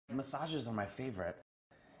Massages are my favorite.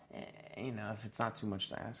 You know, if it's not too much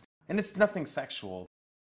to ask. And it's nothing sexual.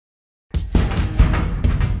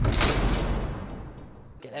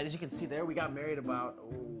 As you can see there, we got married about...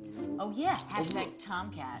 Oh yeah, hashtag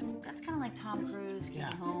Tomcat. That's kind of like Tom Cruise, Katie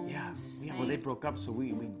Holmes. Yeah, well, they broke up, so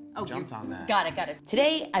we jumped on that. Got it.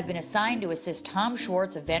 Today, I've been assigned to assist Tom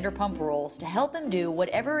Schwartz of Vanderpump Rules to help him do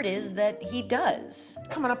whatever it is that he does.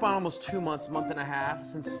 Coming up on almost 2 months, month and a half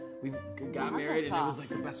since we got married, and it was like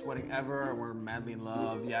the best wedding ever. We're madly in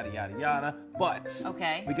love, yada, yada, yada. But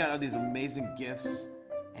we got all these amazing gifts,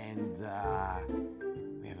 and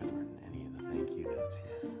we haven't written any of the thank you notes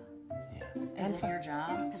yet. Is it your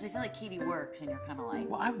job? Because I feel like Katie works and you're kind of like...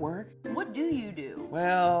 Well, I work. What do you do?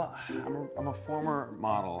 Well, I'm a former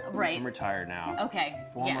model. Right. I'm retired now. Okay.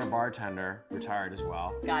 Former bartender, retired as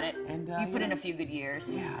well. Got it. And you put in a few good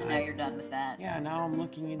years, and now you're done with that. Yeah, now I'm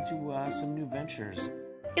looking into some new ventures.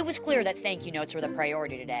 It was clear that thank you notes were the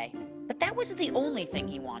priority today, but that wasn't the only thing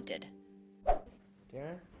he wanted.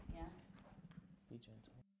 Daryn? Yeah? Be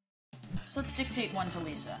gentle. So let's dictate one to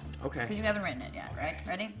Lisa. Okay. Because you haven't written it yet, right?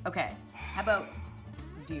 Ready? Okay. How about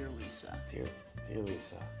Dear Lisa? Dear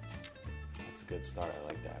Lisa. That's a good start. I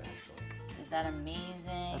like that, actually. Is that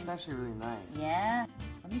amazing? That's actually really nice. Yeah?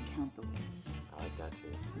 Let me count the ways. I like that,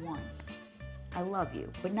 too. 1. I love you,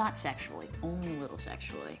 but not sexually. Only a little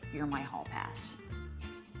sexually. You're my hall pass.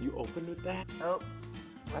 You opened with that? Oh,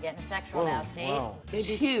 we're getting sexual now, see? Wow.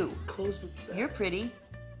 2. Closed with that. You're pretty,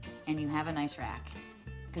 and you have a nice rack.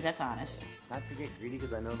 Because that's honest. Not to get greedy,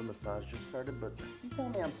 because I know the massage just started, but you tell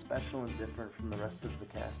me I'm special and different from the rest of the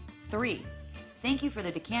cast. 3. Thank you for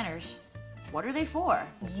the decanters. What are they for?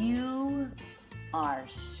 You are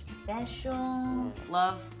special.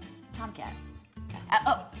 Love, Tomcat.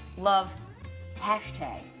 Love,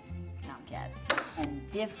 hashtag Tomcat. And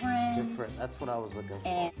different. Different. That's what I was looking for.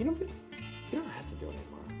 And you don't have to do it anymore.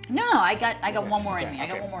 No, I got one more in me. I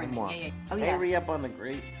got one more in me. Yeah. Oh, yeah. Hey, re-up on the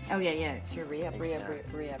great. Oh, yeah. Sure, re-up.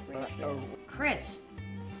 Chris,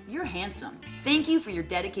 you're handsome. Thank you for your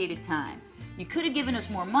dedicated time. You could have given us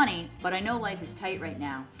more money, but I know life is tight right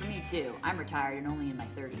now. For me, too. I'm retired and only in my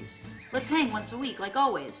 30s. Let's hang once a week, like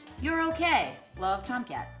always. You're okay. Love,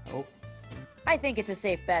 Tomcat. Oh. I think it's a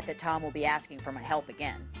safe bet that Tom will be asking for my help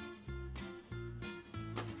again.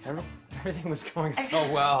 Everything was going so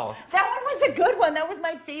well. That one was a good one. That was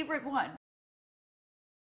my favorite one.